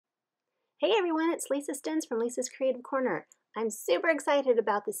Hey everyone, it's Lisa Stens from Lisa's Creative Corner. I'm super excited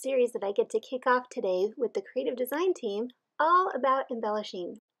about the series that I get to kick off today with the creative design team, all about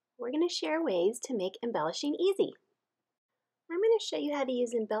embellishing. We're going to share ways to make embellishing easy. I'm going to show you how to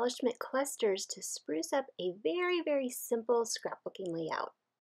use embellishment clusters to spruce up a very simple scrapbooking layout.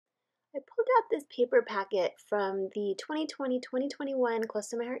 I pulled out this paper packet from the 2020-2021 Close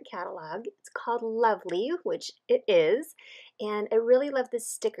to My Heart catalog. It's called Lovely, which it is, and I really love the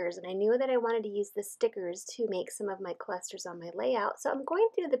stickers, and I knew that I wanted to use the stickers to make some of my clusters on my layout. So I'm going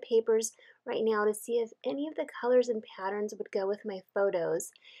through the papers right now to see if any of the colors and patterns would go with my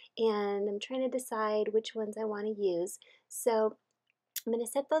photos, and I'm trying to decide which ones I want to use. So I'm going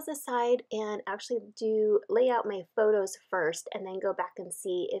to set those aside and actually lay out my photos first and then go back and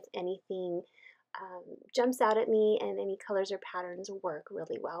see if anything jumps out at me and any colors or patterns work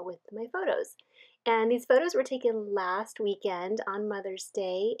really well with my photos. And these photos were taken last weekend on Mother's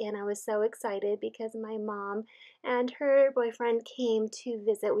Day, and I was so excited because my mom and her boyfriend came to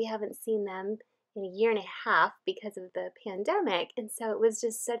visit. We haven't seen them in a year and a half because of the pandemic, and so it was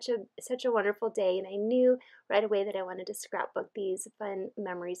just such a wonderful day, and I knew right away that I wanted to scrapbook these fun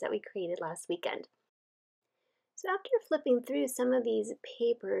memories that we created last weekend. So after flipping through some of these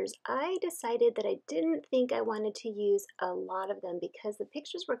papers, I decided that I didn't think I wanted to use a lot of them because the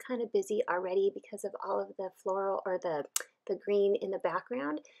pictures were kind of busy already because of all of the floral or the green in the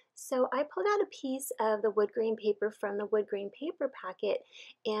background. So I pulled out a piece of the wood grain paper from the wood grain paper packet,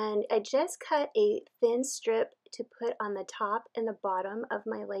 and I just cut a thin strip to put on the top and the bottom of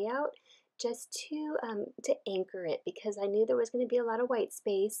my layout just to anchor it, because I knew there was going to be a lot of white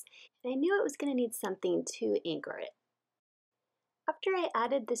space and I knew it was going to need something to anchor it. After I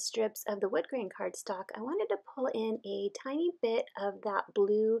added the strips of the wood grain cardstock, I wanted to pull in a tiny bit of that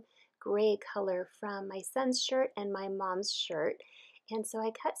blue-gray color from my son's shirt and my mom's shirt. And so I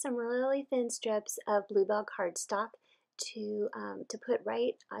cut some really thin strips of Bluebell cardstock to put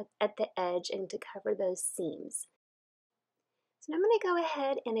right at the edge and to cover those seams. So now I'm going to go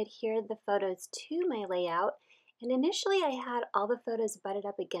ahead and adhere the photos to my layout. And initially I had all the photos butted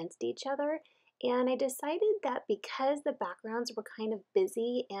up against each other, and I decided that because the backgrounds were kind of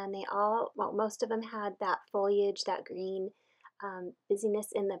busy and most of them had that foliage, that green busyness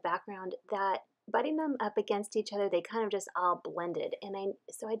in the background, that butting them up against each other, they kind of just all blended. And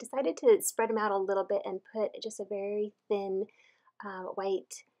so I decided to spread them out a little bit and put just a very thin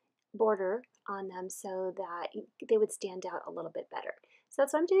white border on them so that they would stand out a little bit better. So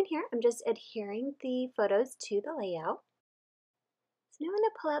that's what I'm doing here. I'm just adhering the photos to the layout. So now I'm going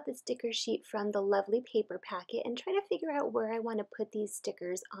to pull out the sticker sheet from the Lovely paper packet and try to figure out where I want to put these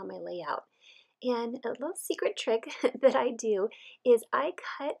stickers on my layout. And a little secret trick that I do is I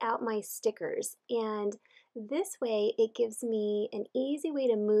cut out my stickers, and this way it gives me an easy way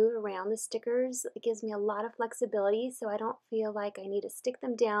to move around the stickers. It gives me a lot of flexibility so I don't feel like I need to stick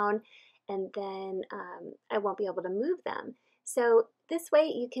them down and then I won't be able to move them. So this way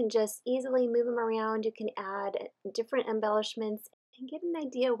you can just easily move them around. You can add different embellishments and get an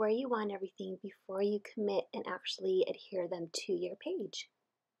idea where you want everything before you commit and actually adhere them to your page.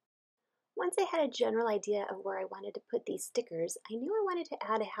 Once I had a general idea of where I wanted to put these stickers, I knew I wanted to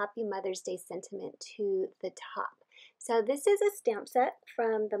add a Happy Mother's Day sentiment to the top. So this is a stamp set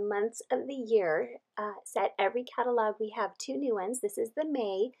from the months of the year set. Every catalog we have two new ones. This is the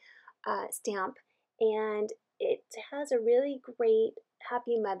May stamp, and it has a really great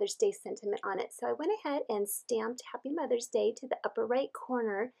Happy Mother's Day sentiment on it. So I went ahead and stamped Happy Mother's Day to the upper right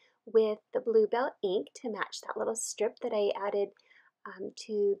corner with the Bluebell ink to match that little strip that I added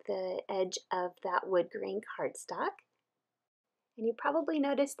to the edge of that wood grain cardstock. And you probably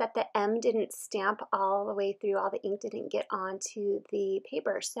noticed that the M didn't stamp all the way through, all the ink didn't get onto the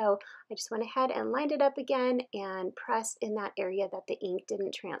paper. So I just went ahead and lined it up again and pressed in that area that the ink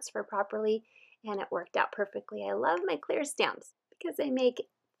didn't transfer properly, and it worked out perfectly. I love my clear stamps because they make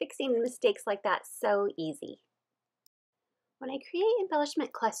fixing mistakes like that so easy. When I create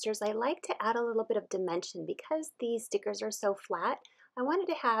embellishment clusters, I like to add a little bit of dimension. Because these stickers are so flat, I wanted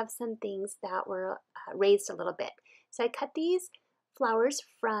to have some things that were raised a little bit. So I cut these flowers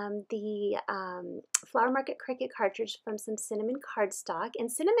from the Flower Market Cricut cartridge from some cinnamon cardstock.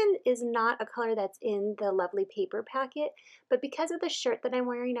 And cinnamon is not a color that's in the Lovely paper packet, but because of the shirt that I'm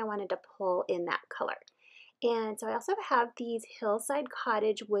wearing, I wanted to pull in that color. And so I also have these Hillside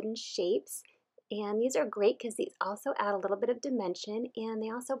Cottage wooden shapes. And these are great because these also add a little bit of dimension, and they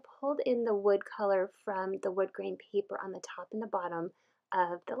also pulled in the wood color from the wood grain paper on the top and the bottom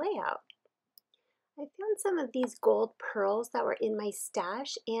of the layout. I found some of these gold pearls that were in my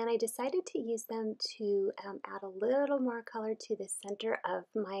stash, and I decided to use them to add a little more color to the center of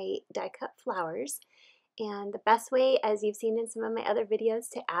my die cut flowers. And the best way, as you've seen in some of my other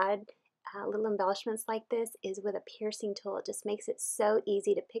videos, to add little embellishments like this is with a piercing tool. It just makes it so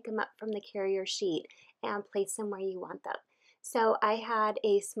easy to pick them up from the carrier sheet and place them where you want them. So I had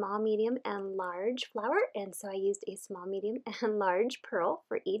a small, medium, and large flower, and so I used a small, medium, and large pearl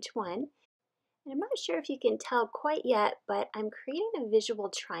for each one. And I'm not sure if you can tell quite yet, but I'm creating a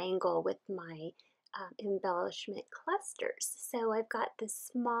visual triangle with my embellishment clusters. So I've got the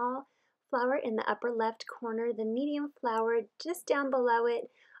small flower in the upper left corner, the medium flower just down below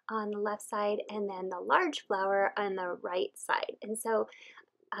it on the left side, and then the large flower on the right side. And so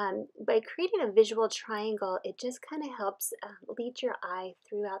by creating a visual triangle, it just kind of helps lead your eye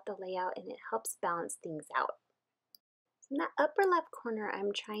throughout the layout, and it helps balance things out. In the upper left corner,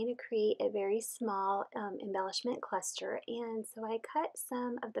 I'm trying to create a very small embellishment cluster, and so I cut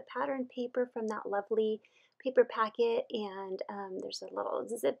some of the pattern paper from that lovely paper packet, and there's a little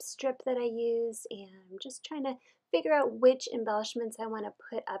zip strip that I used, and I'm just trying to figure out which embellishments I want to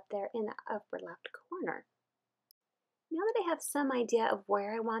put up there in the upper left corner. Now that I have some idea of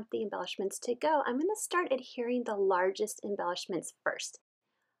where I want the embellishments to go, I'm going to start adhering the largest embellishments first.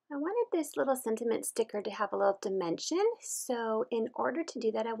 I wanted this little sentiment sticker to have a little dimension, so in order to do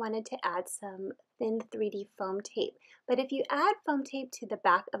that, I wanted to add some thin 3D foam tape. But if you add foam tape to the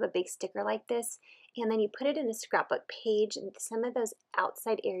back of a big sticker like this, and then you put it in a scrapbook page, some of those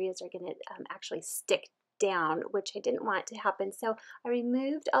outside areas are going to actually stick down, which I didn't want to happen. So I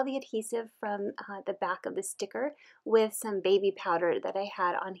removed all the adhesive from the back of the sticker with some baby powder that I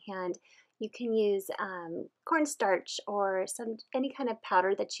had on hand. You can use cornstarch or any kind of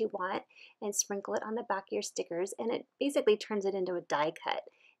powder that you want and sprinkle it on the back of your stickers, and it basically turns it into a die cut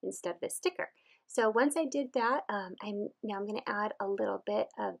instead of a sticker. So once I did that, I'm going to add a little bit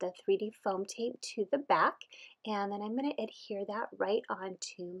of the 3D foam tape to the back, and then I'm going to adhere that right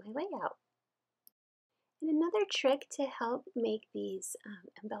onto my layout. And another trick to help make these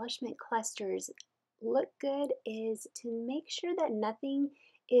embellishment clusters look good is to make sure that nothing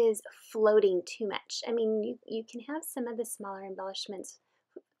is floating too much. I mean, you can have some of the smaller embellishments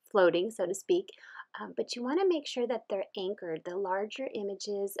floating, so to speak, but you want to make sure that they're anchored. The larger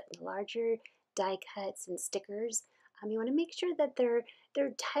images, the larger die cuts and stickers, you want to make sure that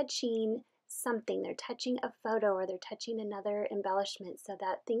they're touching something. They're touching a photo or they're touching another embellishment so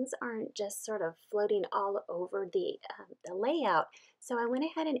that things aren't just sort of floating all over the layout. So I went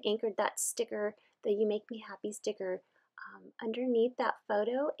ahead and anchored that sticker, the You Make Me Happy sticker, underneath that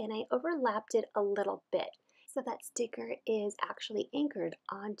photo, and I overlapped it a little bit. So that sticker is actually anchored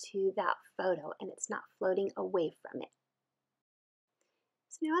onto that photo and it's not floating away from it.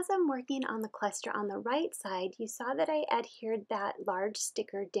 So now as I'm working on the cluster on the right side, you saw that I adhered that large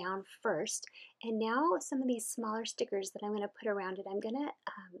sticker down first, and now some of these smaller stickers that I'm going to put around it, I'm going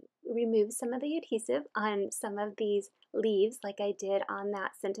to remove some of the adhesive on some of these leaves like I did on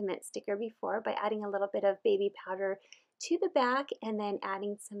that sentiment sticker before by adding a little bit of baby powder to the back and then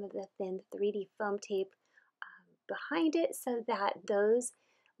adding some of the thin 3D foam tape behind it so that those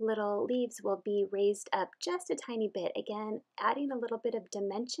little leaves will be raised up just a tiny bit. Again, adding a little bit of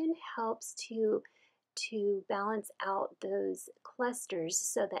dimension helps to balance out those clusters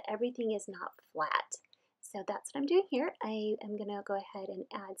so that everything is not flat. So that's what I'm doing here. I am going to go ahead and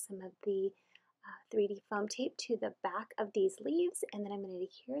add some of the 3D foam tape to the back of these leaves, and then I'm going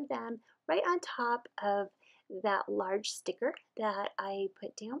to adhere them right on top of that large sticker that I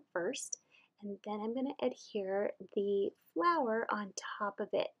put down first. And then I'm going to adhere the flower on top of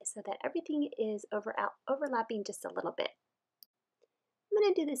it so that everything is overlapping just a little bit. I'm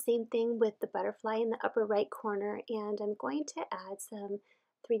going to do the same thing with the butterfly in the upper right corner, and I'm going to add some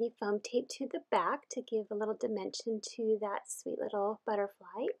 3D foam tape to the back to give a little dimension to that sweet little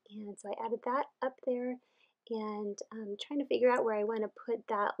butterfly. And so I added that up there, and I'm trying to figure out where I want to put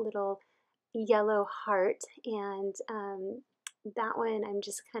that little yellow heart, and that one I'm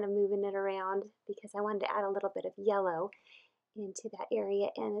just kind of moving it around because I wanted to add a little bit of yellow into that area,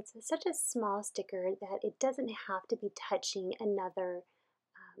 and it's such a small sticker that it doesn't have to be touching another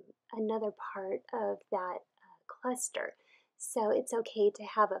part of that cluster. So it's okay to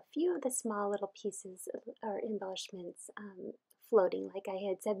have a few of the small little pieces or embellishments floating. Like I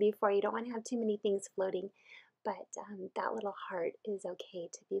had said before, you don't want to have too many things floating, but that little heart is okay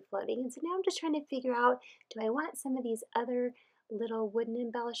to be floating. And so now I'm just trying to figure out, do I want some of these other little wooden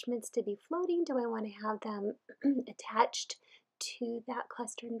embellishments to be floating? Do I want to have them attached to that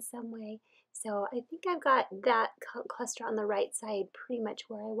cluster in some way? So I think I've got that cluster on the right side pretty much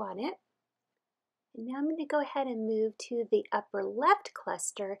where I want it. And now I'm going to go ahead and move to the upper left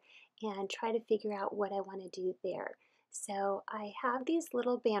cluster and try to figure out what I want to do there. So I have these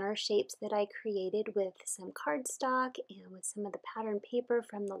little banner shapes that I created with some cardstock and with some of the pattern paper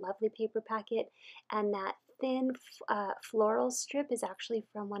from the lovely paper packet, and that thin floral strip is actually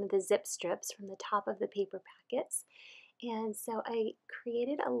from one of the zip strips from the top of the paper packets. And so I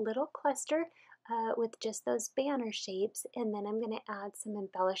created a little cluster with just those banner shapes, and then I'm going to add some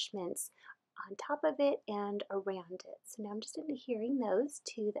embellishments on top of it and around it. So now I'm just adhering those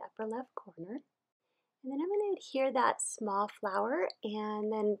to the upper left corner. And then I'm going to adhere that small flower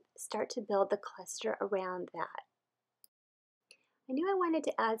and then start to build the cluster around that. I knew I wanted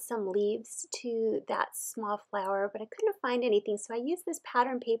to add some leaves to that small flower, but I couldn't find anything, so I used this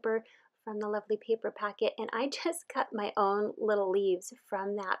pattern paper from the lovely paper packet, and I just cut my own little leaves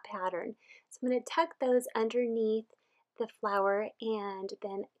from that pattern. So I'm going to tuck those underneath the flower and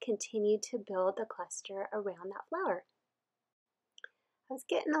then continue to build the cluster around that flower. I was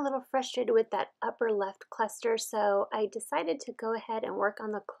getting a little frustrated with that upper left cluster, so I decided to go ahead and work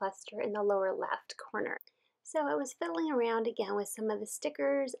on the cluster in the lower left corner. So I was fiddling around again with some of the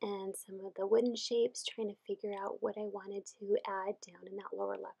stickers and some of the wooden shapes, trying to figure out what I wanted to add down in that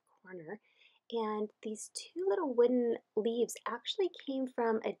lower left corner. And these two little wooden leaves actually came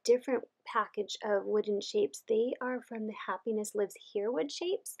from a different package of wooden shapes. They are from the Happiness Lives Here wood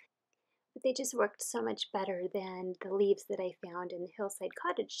shapes, but they just worked so much better than the leaves that I found in the Hillside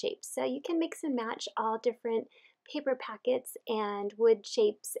Cottage shapes. So you can mix and match all different paper packets and wood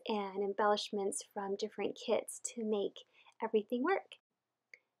shapes and embellishments from different kits to make everything work.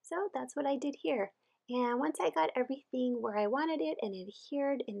 So that's what I did here. And once I got everything where I wanted it and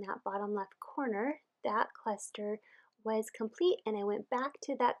adhered in that bottom left corner, that cluster was complete, and I went back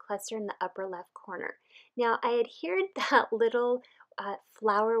to that cluster in the upper left corner. Now I adhered that little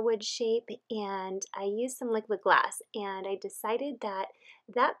flower wood shape, and I used some liquid glass, and I decided that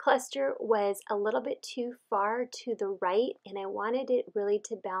that cluster was a little bit too far to the right, and I wanted it really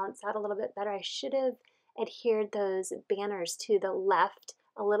to balance out a little bit better. I should have adhered those banners to the left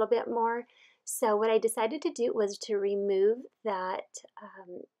a little bit more. So what I decided to do was to remove that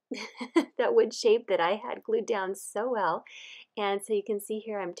that wood shape that I had glued down so well. And so you can see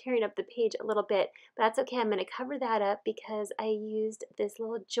here I'm tearing up the page a little bit, but that's okay. I'm going to cover that up because I used this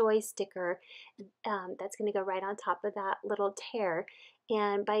little joy sticker that's going to go right on top of that little tear.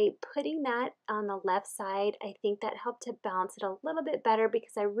 And by putting that on the left side, I think that helped to balance it a little bit better,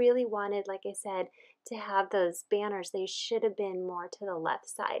 because I really wanted, like I said, to have those banners. They should have been more to the left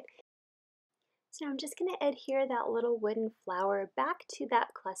side. So I'm just going to adhere that little wooden flower back to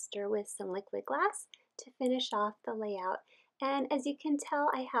that cluster with some liquid glass to finish off the layout. And as you can tell,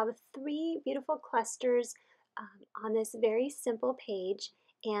 I have 3 beautiful clusters on this very simple page.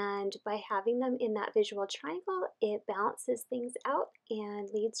 And by having them in that visual triangle, it balances things out and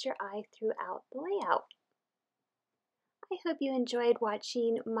leads your eye throughout the layout. I hope you enjoyed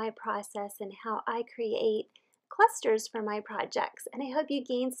watching my process and how I create clusters for my projects. And I hope you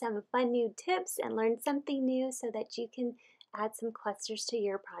gained some fun new tips and learned something new so that you can add some clusters to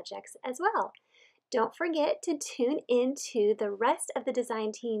your projects as well. Don't forget to tune into the rest of the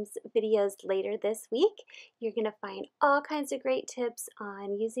design team's videos later this week. You're going to find all kinds of great tips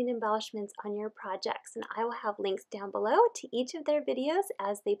on using embellishments on your projects, and I will have links down below to each of their videos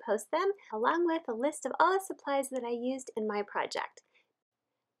as they post them, along with a list of all the supplies that I used in my project.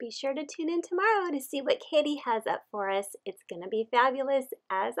 Be sure to tune in tomorrow to see what Katie has up for us. It's going to be fabulous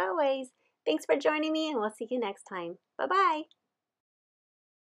as always. Thanks for joining me, and we'll see you next time. Bye-bye.